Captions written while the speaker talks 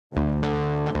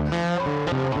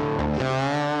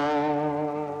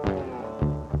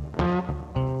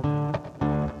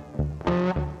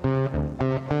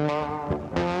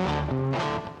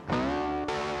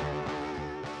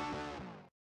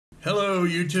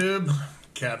YouTube?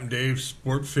 Captain Dave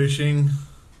Sport Fishing,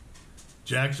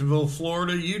 Jacksonville,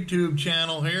 Florida YouTube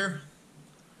channel here.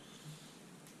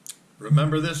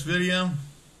 Remember this video?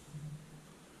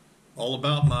 All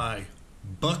about my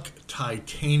Buck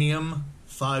Titanium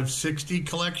 560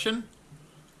 collection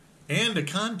and a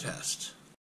contest.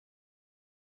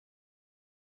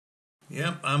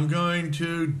 Yep, I'm going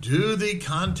to do the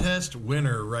contest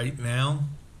winner right now,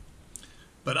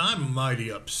 but I'm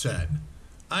mighty upset.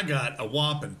 I got a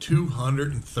whopping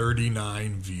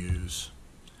 239 views.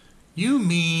 You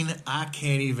mean I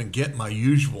can't even get my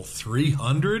usual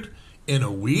 300 in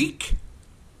a week?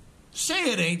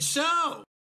 Say it ain't so.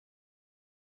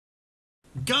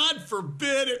 God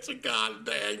forbid it's a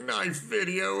goddamn knife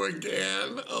video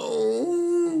again.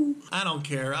 Oh, I don't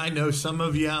care. I know some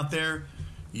of you out there,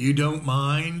 you don't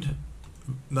mind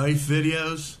knife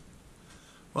videos.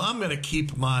 Well, I'm going to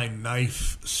keep my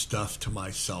knife stuff to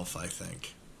myself, I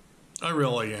think. I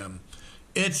really am.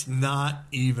 It's not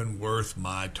even worth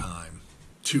my time.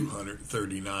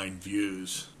 239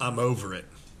 views. I'm over it.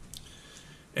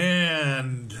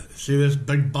 And see this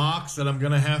big box that I'm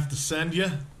going to have to send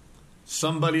you?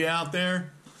 Somebody out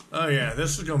there? Oh yeah,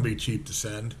 this is going to be cheap to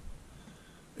send.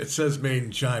 It says made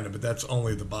in China, but that's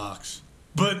only the box.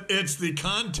 But it's the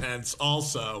contents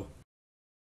also.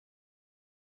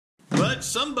 But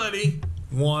somebody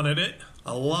wanted it.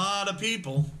 A lot of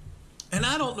people. And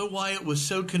I don't know why it was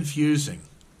so confusing.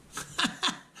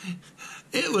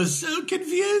 It was so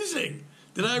confusing.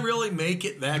 Did I really make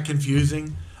it that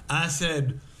confusing? I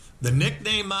said, the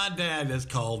nickname my dad has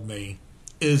called me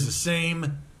is the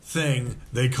same thing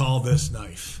they call this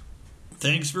knife.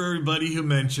 Thanks for everybody who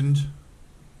mentioned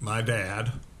my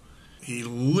dad. He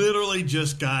literally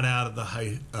just got out of the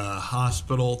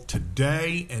hospital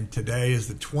today, and today is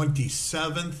the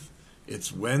 27th.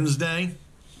 It's Wednesday.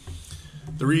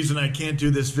 The reason I can't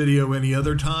do this video any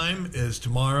other time is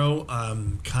tomorrow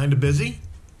I'm kind of busy.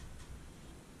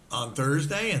 On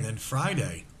Thursday and then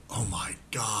Friday, oh my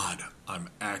God, I'm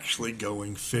actually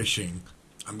going fishing.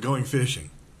 I'm going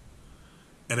fishing.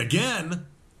 And again,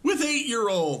 with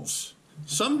 8-year-olds.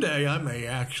 Someday I may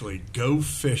actually go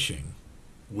fishing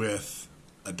with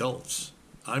adults.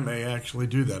 I may actually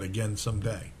do that again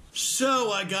someday.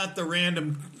 So I got the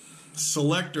random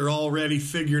selector already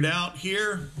figured out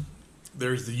here.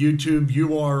 There's the YouTube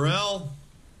URL.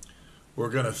 We're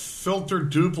going to filter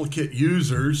duplicate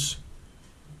users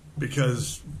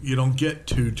because you don't get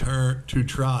two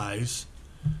tries.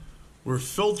 We're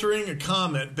filtering a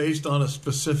comment based on a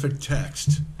specific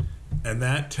text. And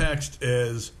that text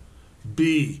is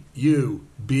B-U-B-B-A.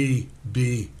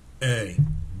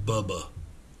 Bubba.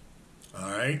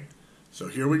 All right. So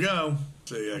here we go.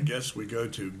 So I guess we go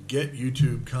to get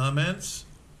YouTube comments.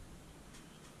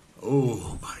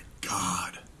 Oh my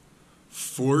God.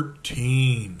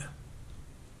 14.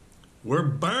 We're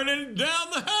burning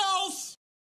down the house.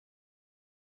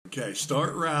 Okay,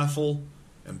 start raffle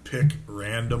and pick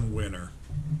random winner.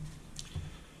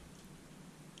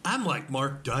 I'm like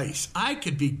Mark Dice. I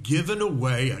could be giving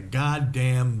away a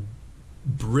goddamn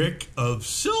brick of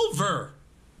silver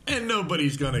and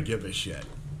nobody's going to give a shit.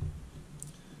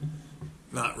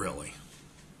 Not really.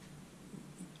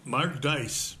 Mark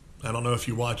Dice, I don't know if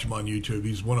you watch him on YouTube,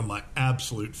 he's one of my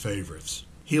absolute favorites.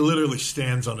 He literally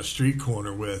stands on a street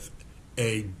corner with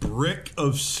a brick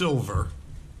of silver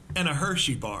and a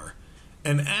Hershey bar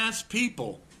and asks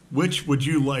people, which would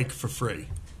you like for free?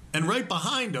 And right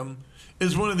behind him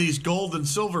is one of these gold and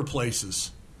silver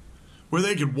places where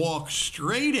they could walk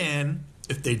straight in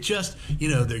if they just, you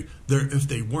know, if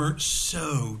they weren't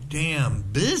so damn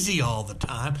busy all the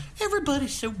time.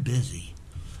 Everybody's so busy.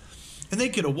 And they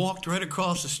could have walked right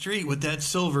across the street with that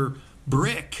silver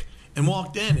brick and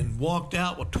walked in and walked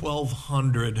out with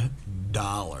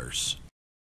 $1,200.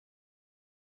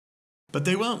 But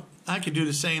they won't. I could do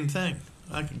the same thing.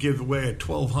 I could give away a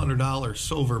 $1,200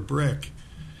 silver brick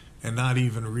and not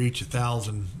even reach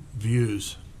 1,000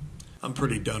 views. I'm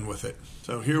pretty done with it.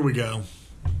 So here we go.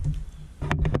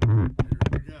 Here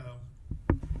we go.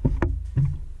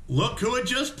 Look who it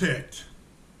just picked.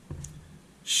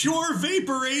 Shore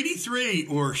Vapor 83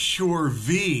 or Shore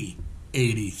V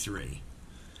 83.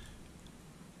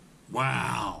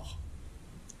 Wow.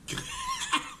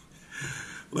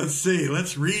 Let's see.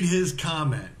 Let's read his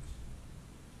comment.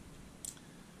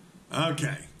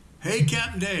 Okay. Hey,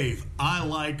 Captain Dave, I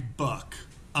like buck.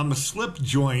 I'm a slip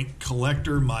joint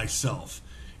collector myself.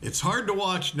 It's hard to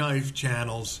watch knife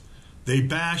channels. They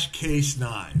bash case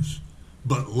knives,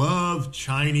 but love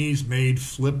Chinese-made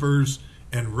flippers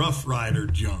and Rough Rider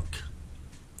junk.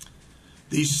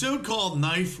 These so-called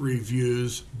knife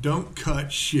reviews don't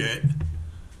cut shit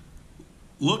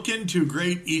look into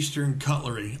Great Eastern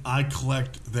Cutlery. I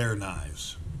collect their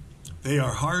knives. They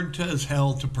are hard as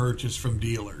hell to purchase from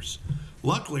dealers.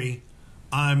 Luckily,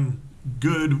 I'm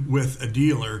good with a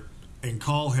dealer and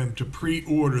call him to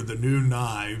pre-order the new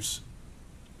knives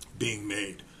being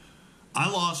made. I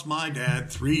lost my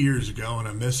dad 3 years ago and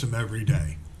I miss him every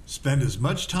day. Spend as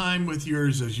much time with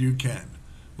yours as you can.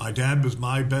 My dad was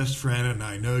my best friend and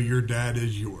I know your dad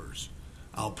is yours.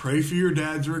 I'll pray for your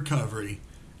dad's recovery.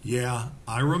 Yeah,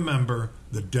 I remember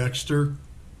the Dexter,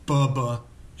 Bubba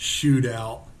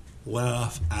shootout.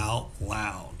 Laugh out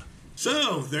loud.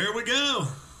 So, there we go.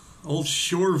 Old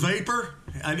Shore Vapor.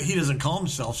 He doesn't call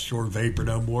himself Shore Vapor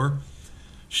no more.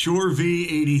 Shore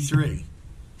V83.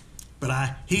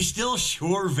 But he's still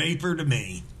Shore Vapor to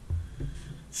me.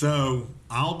 So,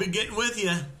 I'll be getting with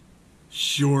you,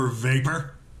 Shore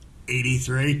Vapor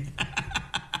 83.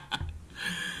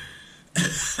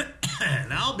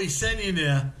 And I'll be sending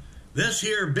you this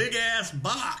here big-ass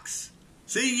box.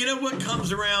 See, you know what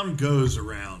comes around goes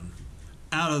around.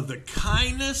 Out of the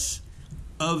kindness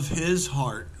of his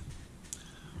heart,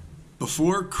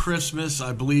 before Christmas,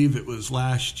 I believe it was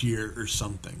last year or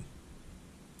something,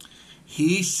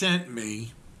 he sent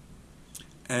me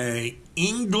a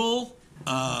Engel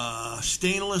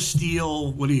stainless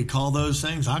steel, what do you call those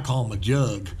things? I call them a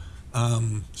jug.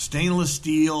 Stainless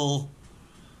steel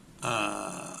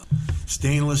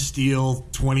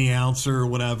 20 ouncer or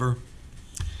whatever.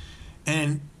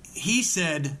 And he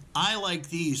said, I like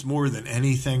these more than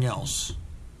anything else.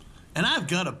 And I've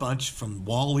got a bunch from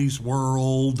Wally's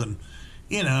World and,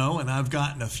 and I've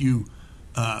gotten a few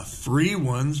free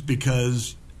ones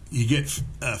because you get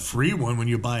a free one when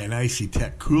you buy an Icy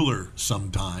Tech cooler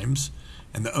sometimes.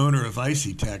 And the owner of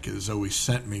Icy Tech has always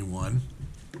sent me one.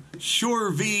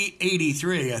 Shore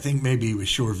V83, I think maybe he was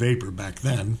Shore Vapor back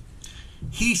then.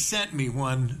 He sent me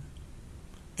one.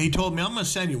 He told me, I'm going to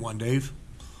send you one, Dave.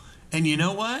 And you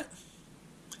know what?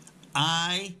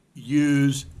 I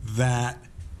use that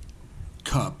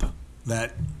cup,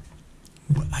 I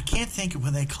can't think of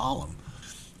what they call them.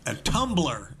 A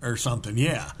tumbler or something,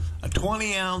 yeah. A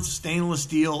 20-ounce stainless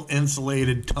steel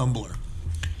insulated tumbler.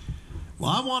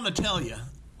 Well, I want to tell you,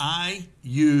 I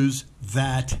use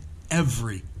that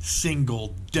every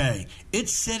single day.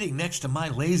 It's sitting next to my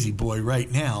Lazy Boy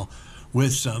right now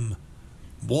with some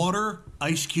water,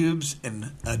 ice cubes,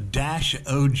 and a dash of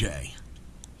OJ.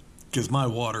 Because my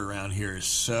water around here is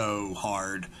so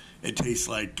hard. It tastes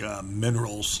like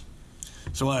minerals.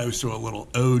 So I always throw a little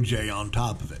OJ on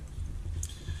top of it.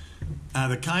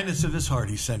 Out of the kindness of his heart,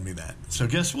 he sent me that. So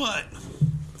guess what?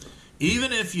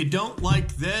 Even if you don't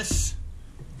like this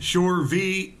Shore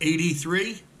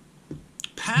V83,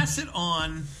 pass it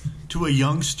on to a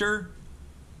youngster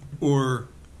or,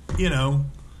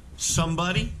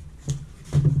 somebody.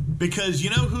 Because you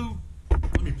know who?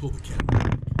 Let me pull the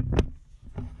camera.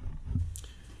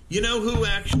 You know who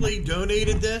actually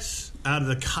donated this out of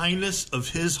the kindness of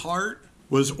his heart?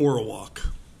 Was Orwalk.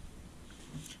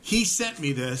 He sent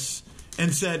me this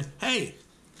and said, hey,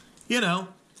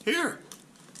 here,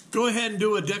 go ahead and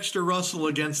do a Dexter Russell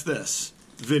against this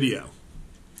video.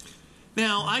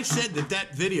 Now, I said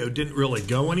that video didn't really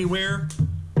go anywhere.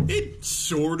 It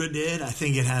sort of did. I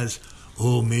think it has,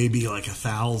 maybe like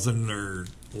 1,000 or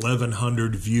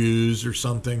 1,100 views or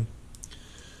something.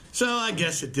 So I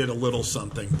guess it did a little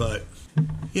something, but,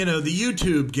 the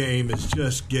YouTube game is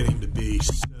just getting to be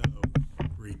so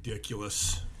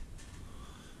ridiculous.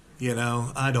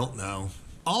 I don't know.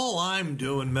 All I'm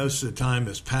doing most of the time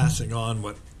is passing on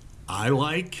what I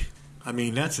like. I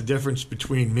mean, that's the difference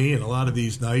between me and a lot of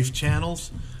these knife channels.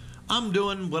 I'm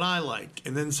doing what I like,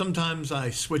 and then sometimes I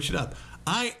switch it up.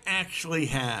 I actually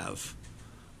have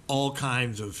all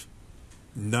kinds of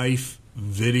knife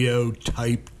video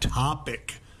type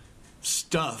topic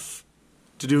stuff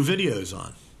to do videos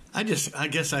on. I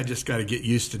guess I just got to get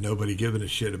used to nobody giving a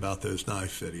shit about those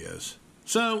knife videos.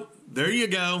 So there you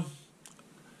go.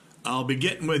 I'll be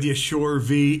getting with you, Shore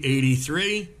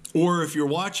V83. Or if you're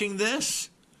watching this,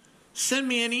 send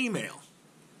me an email.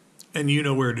 And you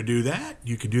know where to do that.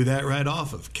 You can do that right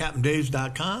off of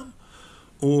CaptainDaves.com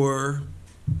or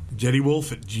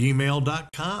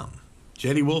JETTYWOLF@gmail.com.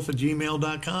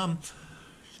 JETTYWOLF@gmail.com.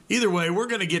 Either way, we're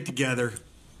going to get together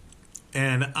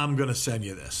and I'm going to send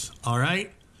you this. All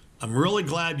right? I'm really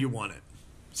glad you want it.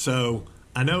 So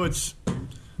I know it's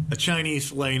a Chinese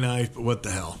fillet knife, but what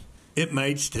the hell? It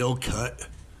might still cut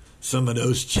some of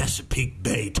those Chesapeake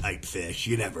Bay type fish.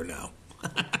 You never know.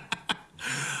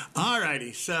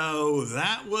 Alrighty, so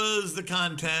that was the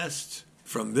contest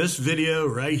from this video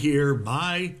right here.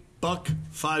 My Buck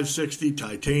 560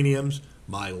 titaniums,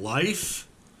 my life,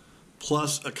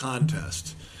 plus a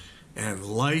contest. And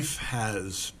life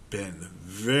has been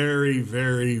very,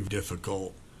 very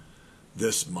difficult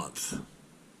this month.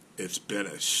 It's been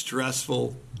a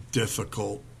stressful,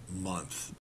 difficult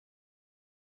month.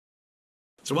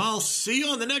 So I'll see you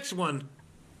on the next one,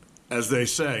 as they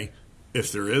say,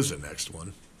 if there is a next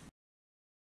one.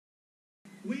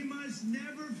 We must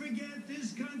never forget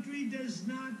this country does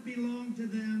not belong to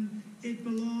them. It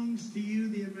belongs to you.